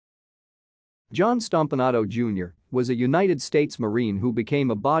John Stompanato Jr. was a United States Marine who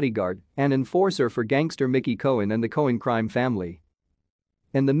became a bodyguard and enforcer for gangster Mickey Cohen and the Cohen crime family.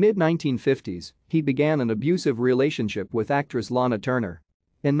 In the mid-1950s, he began an abusive relationship with actress Lana Turner.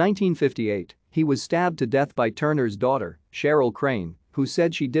 In 1958, he was stabbed to death by Turner's daughter, Cheryl Crane, who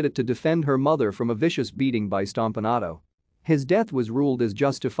said she did it to defend her mother from a vicious beating by Stompanato. His death was ruled as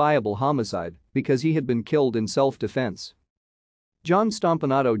justifiable homicide because he had been killed in self-defense. John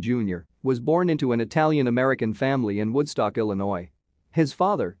Stompanato Jr. was born into an Italian-American family in Woodstock, Illinois. His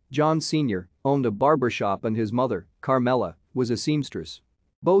father, John Sr., owned a barbershop and his mother, Carmela, was a seamstress.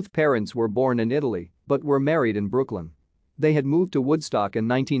 Both parents were born in Italy but were married in Brooklyn. They had moved to Woodstock in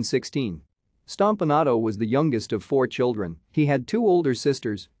 1916. Stompanato was the youngest of 4 children. He had 2 older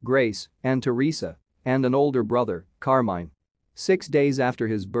sisters, Grace and Teresa, and an older brother, Carmine. 6 days after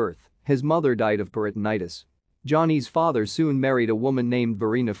his birth, his mother died of peritonitis. Johnny's father soon married a woman named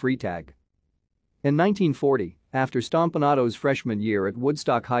Verena Freitag. In 1940, after Stompanato's freshman year at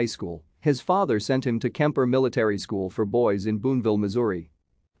Woodstock High School, his father sent him to Kemper Military School for Boys in Boonville, Missouri.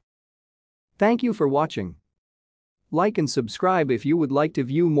 Thank you for watching. Like and subscribe if you would like to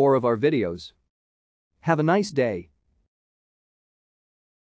view more of our videos. Have a nice day.